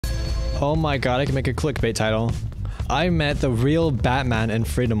Oh my god, I can make a clickbait title. I met the real Batman in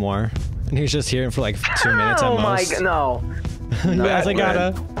Freedom War. And he's just here for like 2 minutes at most. Oh my god, no. Yes, I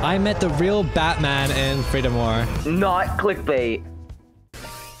gotta. I met the real Batman in Freedom War. Not clickbait.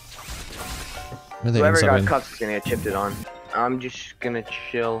 Whoever got cuffed is gonna get chipped it on. I'm just gonna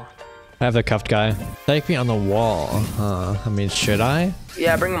chill. I have the cuffed guy. Take me on the wall. I mean, should I?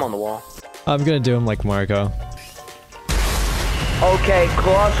 Yeah, bring him on the wall. I'm gonna do him like Marco. Okay,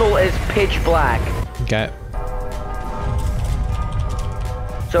 Colossal is pitch black. Okay.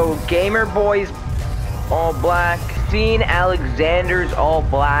 So Gamer Boy's all black. Fiend Alexander's all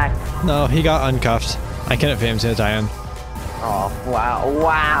black. No, he got uncuffed. I couldn't pay him to die in. Oh wow,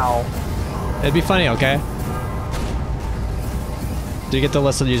 wow. It'd be funny, okay? Do you get the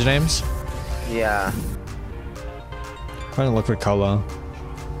list of usernames? Yeah. I'm trying to look for Colo.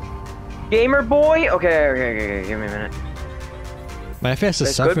 Gamer Boy? Okay, give me a minute. My FPS is They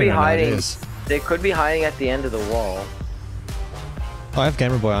suffering could be right hiding. now, jeez. They could be hiding at the end of the wall. Oh, I have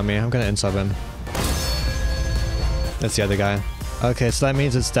Gamer Boy on me. I'm gonna insub him. That's the other guy. Okay, so that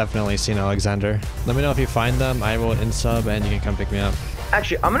means it's definitely Fiend Alexander. Let me know if you find them. I will insub and you can come pick me up.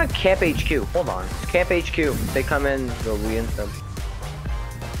 Actually, I'm gonna camp HQ. Hold on. Camp HQ. If they come in, they'll re-insub.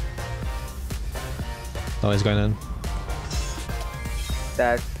 Oh, he's going in.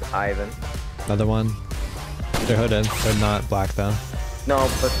 That's Ivan. Another one. They're hooded. They're not black though. No,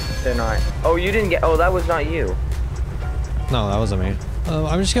 but they're not. Oh, you didn't get. Oh, that was not you. No, that wasn't me.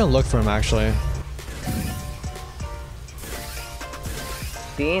 I'm just gonna look for him actually.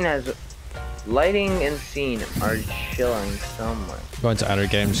 Scene has lighting and scene are chilling somewhere. Going to outer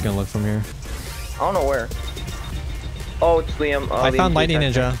game. Just gonna look from here. I don't know where. Oh, it's Liam. Oh, I found Lightning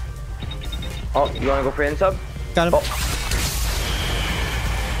Liam. Ninja. Oh, you wanna go for insub? Got him. Oh.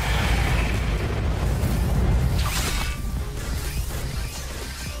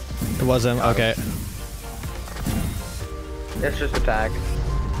 It was him. Okay. It's just attack.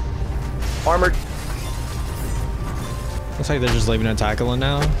 Armored. Looks like they're just leaving a tackle in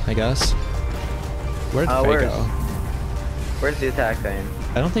now, I guess. Where'd Faye go? Where's the attack thing?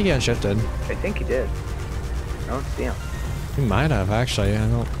 I don't think he unshifted. I think he did. I don't see him. He might have actually. I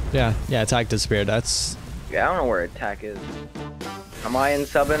don't. Yeah, attack disappeared. That's. Yeah, I don't know where attack is. Am I in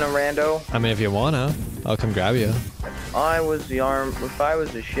subbing a rando? I mean, if you wanna, I'll come grab you. If I was the arm, if I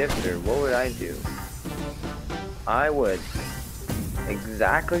was the shifter, what would I do? I would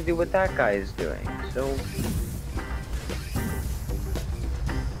exactly do what that guy is doing. So.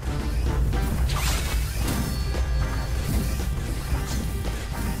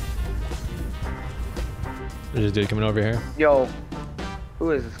 There's a dude coming over here. Yo,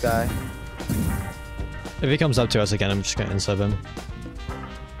 who is this guy? If he comes up to us again, I'm just gonna insub him.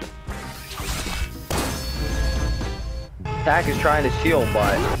 Attack is trying to seal,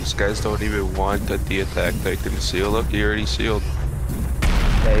 but These guys don't even want that the attack they can seal. Look, he already sealed.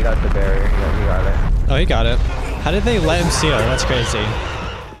 yeah, he got the barrier. He got it. Oh, he got it. How did they let him seal? That's crazy.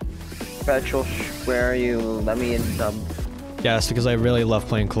 Petrol, where are you? Let me in sub. Yes, because I really love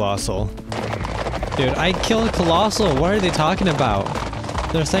playing Colossal. Dude, I killed Colossal. What are they talking about?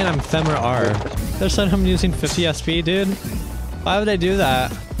 They're saying I'm Femmer R. They're saying I'm using 50 SP, dude. Why would I do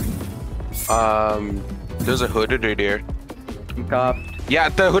that? There's a hooded right here. I'm cuffed. Yeah,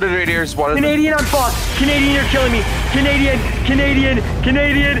 the hooded right here is one of the... Canadian, I'm fucked. Canadian, you're killing me.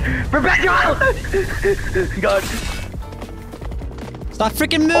 Canadian. Perpetual. God. Stop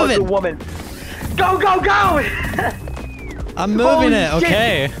freaking Oh, it's a moving! woman. Go, go, go! I'm moving Holy it, shit.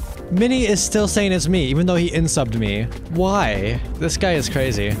 okay. Minnie is still saying it's me, even though he insubbed me. Why? This guy is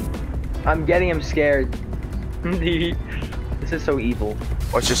crazy. I'm getting him scared. This is so evil.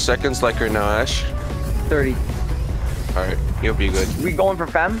 What's your seconds like right now, Ash? 30. Alright, you'll be good. We going for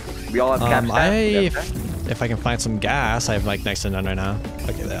fem? We all have cap stats? If I can find some gas, I have like next to none right now.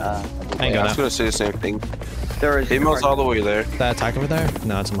 Okay, there. I ain't I gonna. was gonna say the same thing. There is Email's all the way there. That attack over there?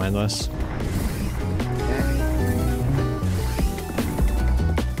 No, it's mindless.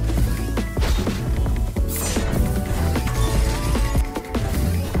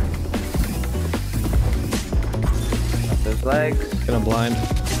 Those legs. Gonna blind.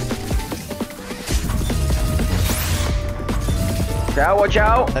 Watch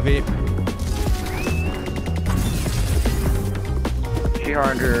out! Heavy. She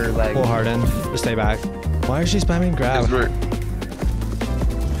hardened her leg. Full harden. Just stay back. Why is she spamming grab?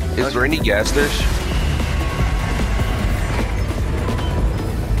 Is there any gas dish?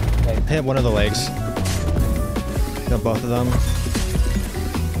 Hit one of the legs. Got both of them.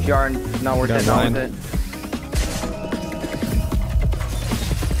 She hardened. Not worth it. Not worth it.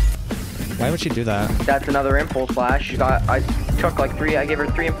 Why would she do that? That's another impulse flash. She got. took like 3. I gave her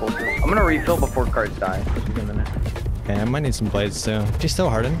 3 impulses. I'm gonna refill before cards die. Just give me a minute. Okay, I might need some blades too. She's still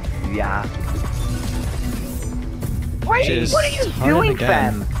hardened. Yeah. Wait, She's what are you hardened doing,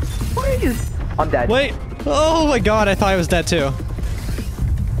 again. fam? What are you? I'm dead. Wait! Oh my god, I thought I was dead too.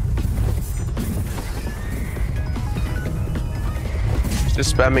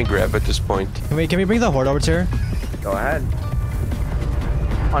 Just spamming grab at this point. Can we bring the horde over to her? Go ahead.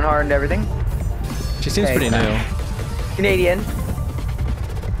 Unhardened everything. She seems Okay, pretty fam. new. Canadian.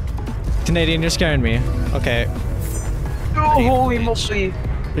 Canadian, you're scaring me. Okay. Oh, holy moly.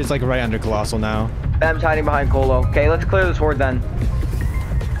 He's like right under Colossal now. Bam's hiding behind Colo. Okay, let's clear this horde then.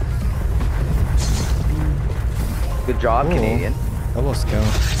 Good job, Ooh. Canadian. Almost kill.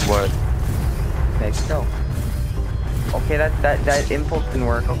 What? Nice kill. Okay, that impulse didn't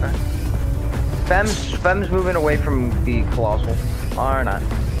work. Okay. Fem's moving away from the Colossal. Or not.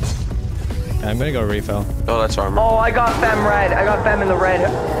 I'm gonna go refill. Oh, that's armor. Oh, I got Fem red. I got Fem in the red.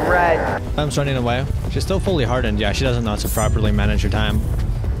 I'm running away. She's still fully hardened. Yeah, she doesn't know how to properly manage her time.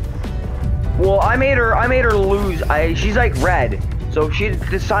 Well, I made her lose. She's like red, so she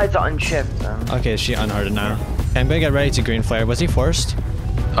decides to unshift. Okay, she unhardened now. Okay, I'm gonna get ready to green flare. Was he forced?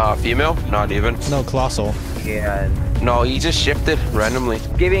 Female? Not even. No, Colossal. Yeah. No, he just shifted randomly.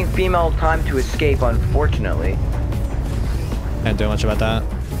 Giving female time to escape, unfortunately. Can't do much about that.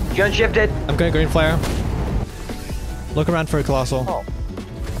 She unshifted. I'm going green flare. Look around for a Colossal. Oh,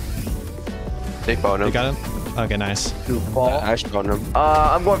 They found him. You got him? Okay, nice. goofball. Ash found him.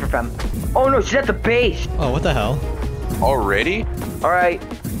 I'm going for Fem. Oh no, she's at the base. Oh, what the hell? Already? All right,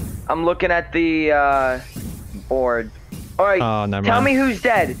 I'm looking at the board. All right, Oh, never tell mind. me who's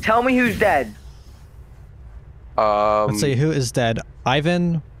dead. Tell me who's dead. Let's see, who is dead?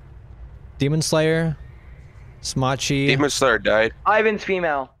 Ivan, Demon Slayer, Smachi. Demon Slayer died. Ivan's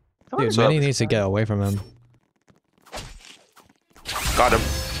female. Dude, What's Minnie up? needs to get away from him. Got him.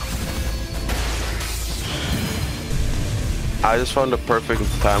 I just found the perfect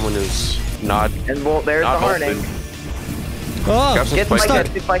time when it's not. And well, there's the Not hardening. open. Oh! Grab some Get I'm spike stuck.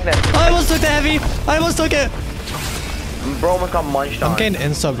 net. Get spike net. I almost took the heavy! I almost took it! Bro almost got munched on. I'm getting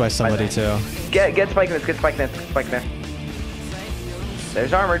insubbed by somebody too. Get spike nets. Get spike nets. Get spike net.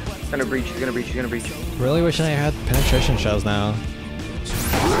 There's armored. He's gonna breach. He's gonna breach. He's gonna breach. Really wishing I had penetration shells now.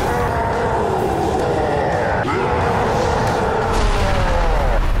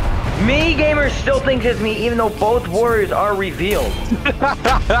 Me gamer still thinks it's me, even though both warriors are revealed.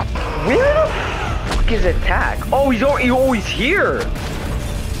 Where the fuck is attack? Oh, he's here.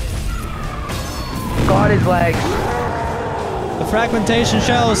 Got his legs. The fragmentation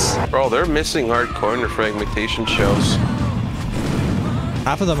shells! Bro, they're missing hard corner fragmentation shells.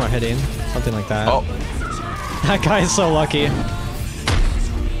 Half of them are hitting. Something like that. Oh. That guy is so lucky.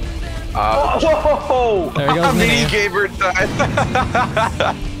 Oh! There he goes, Mini Minnie. gamer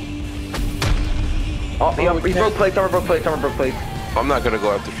died. Oh, he broke plates. Someone broke plates. Someone broke plates. I'm not gonna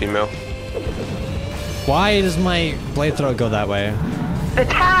go after female. Why does my blade throw go that way?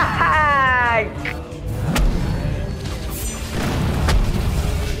 Attack!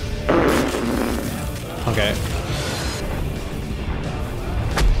 Okay.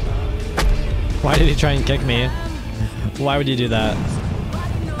 Why did he try and kick me? Why would you do that?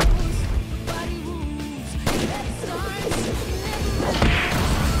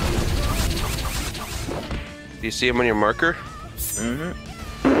 Do you see him on your marker?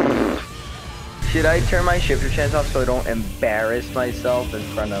 Should I turn my shifter chance off so I don't embarrass myself in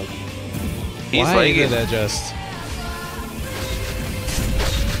front of... He's Why like did it just...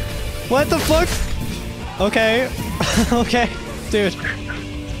 What the fuck? Okay. Okay. Dude.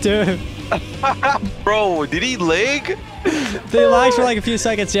 Dude. Bro, did he leg? They lagged for like a few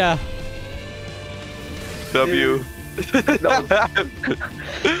seconds, yeah. W. No.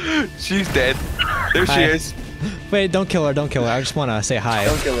 She's dead. There she Hi. is. Wait, don't kill her, don't kill her. I just want to say hi.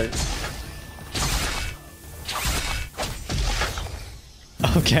 Don't kill it.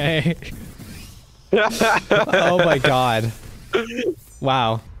 Okay. Oh my god.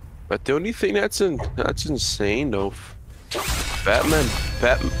 Wow. But the only thing that's insane though.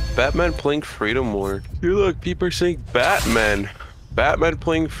 Batman playing Freedom War. Dude, look, people are saying Batman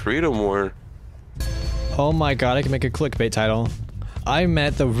playing Freedom War. Oh my god, I can make a clickbait title. I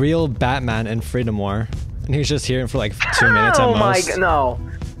met the real Batman in Freedom War. And he was just here for like 2 minutes at Oh my most. god, no.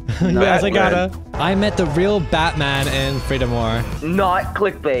 Yes, I Batman. gotta. I met the real Batman in Freedom War. Not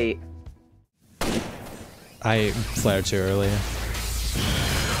clickbait. I flared too early.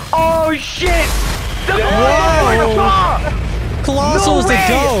 Oh shit! Whoa! Colossal is the way!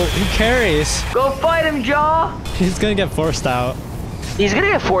 GOAT! He carries. Go fight him, Jaw! He's gonna get forced out. He's gonna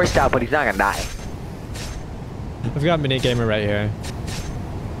get forced out, but he's not gonna die. I've got a mini gamer right here.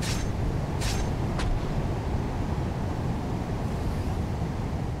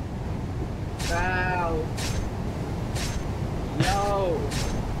 Ow.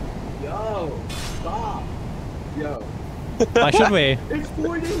 Yo, stop. Yo. Why should we? It's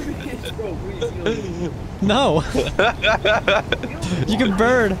 40 minutes, bro. Please heal me. No. You can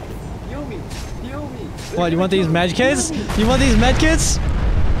burn. Heal me. Heal me. What, you want these med kits? You want these med kits?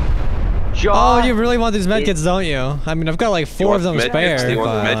 Oh, you really want these med kits, don't you? I mean, I've got like 4 of them spare,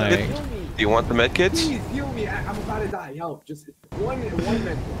 but like... Do you want the med kits? Please heal me. I'm about to die. Help. Just one med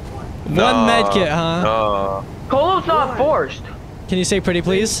kit. One med kit, huh? No. Colo's not forced. Can you say pretty,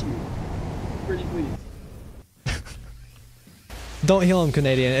 please? Pretty please. Don't heal him,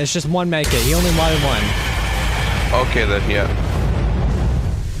 Canadian. It's just one med kit. He only wanted one. Okay then, yeah.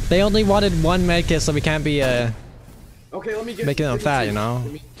 They only wanted one med kit, so we can't be Okay, let me get making them fat, you know?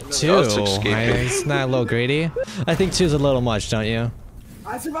 2. Let's escape it. It's not a little greedy. I think 2's a little much, don't you?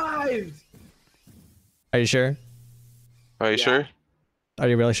 I survived. Are you sure? Are you sure? Are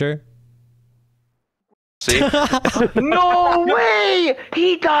you really sure? See? No way!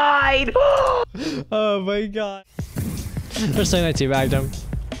 He died! Oh my god. They're saying I teabagged him.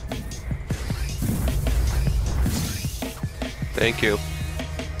 Thank you.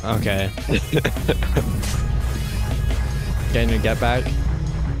 Okay. Getting your get back?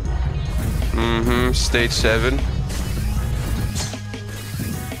 Mm-hmm. Stage 7.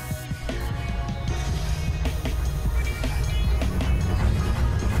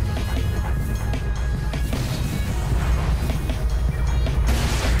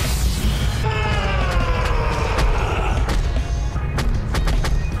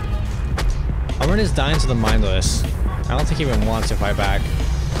 Auburn is dying to the mindless. I don't think he even wants to fight back.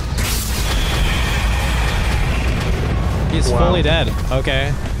 He's fully dead.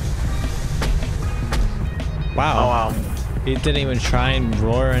 Okay. Wow. Oh wow. He didn't even try and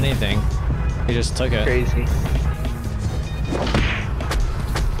roar or anything. He just took it. Crazy.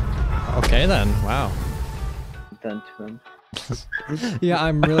 Okay then. Wow. Done to him. Yeah,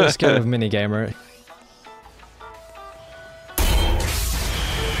 I'm really scared of minigamer.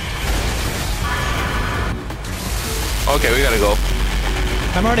 Okay, we gotta go.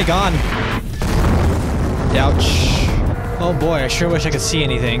 I'm already gone. Ouch. Oh boy, I sure wish I could see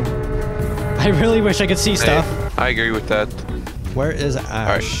anything. I really wish I could see stuff. Hey, I agree with that. Where is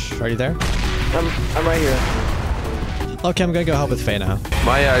Ash? Are you there? I'm right here. Okay, I'm gonna go help with Faye now.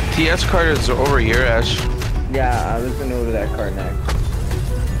 My TS card is over here, Ash. Yeah, I was gonna go to that card next.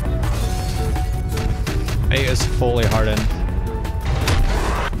 Faye is fully hardened.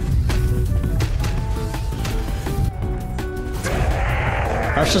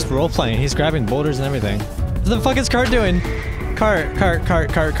 Ash just role-playing. He's grabbing boulders and everything. What the fuck is Cart doing? Cart.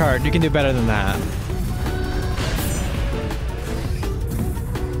 You can do better than that.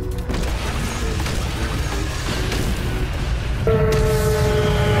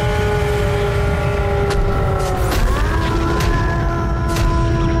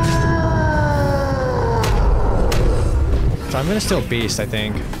 So I'm gonna steal Beast, I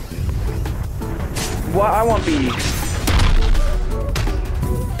think. What? I want bees.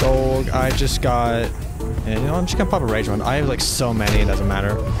 Dog, I just got... Yeah, you know, I'm just gonna pop a rage one. I have like so many, it doesn't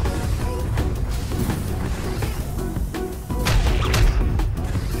matter.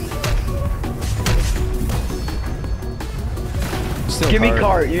 Still Give me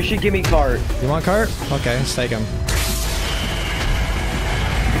cart. You should give me cart. You want cart? Okay, let's take him.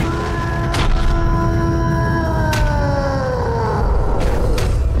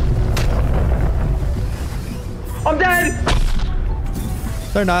 I'm dead!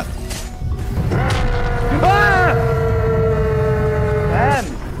 They're not. Ah! Man!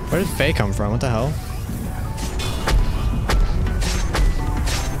 Where did Faye come from? What the hell?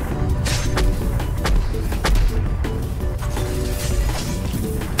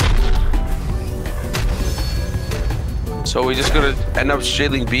 So we just gonna end up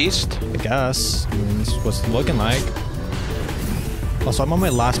stealing Beast? I guess. I mean, this is what's it looking like. Also, I'm on my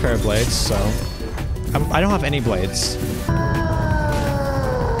last pair of blades, so... I don't have any blades.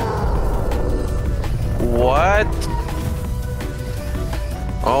 What?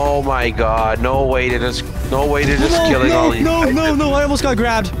 Oh my god, no way to just killing all these guys. No, I almost got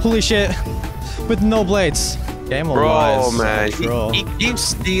grabbed. Holy shit. With no blades. Game Bro, man, Bro. he keeps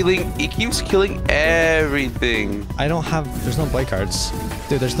stealing, he keeps killing everything. I don't have, there's no blade cards.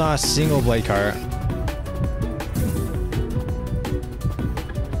 Dude, there's not a single blade card.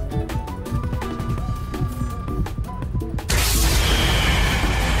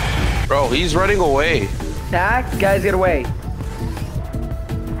 Bro, he's running away. Attack? Guys, get away.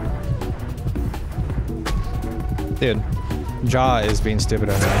 Dude, Jaw is being stupid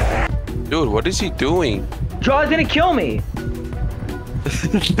right now. Dude, what is he doing? Jaw's gonna kill me.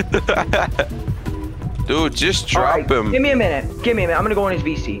 Dude, just drop Alright, him. Give me a minute. Give me a minute. I'm gonna go in his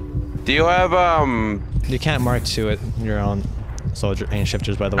VC. Do you have You can't mark to it your own soldier and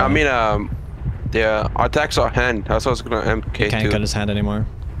shifters, by the way. I mean yeah, attacks our hand. That's what I was gonna MK Can't cut his hand anymore.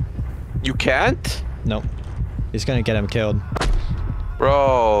 You can't? Nope. He's gonna get him killed.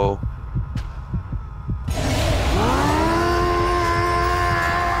 Bro.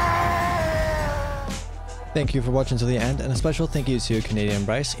 Thank you for watching to the end, and a special thank you to Canadian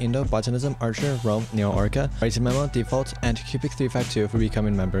Bryce, Indo, Botanism, Archer, Rome, Neo Orca, Rising Memo, Default, and Cubic352 for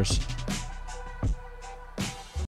becoming members.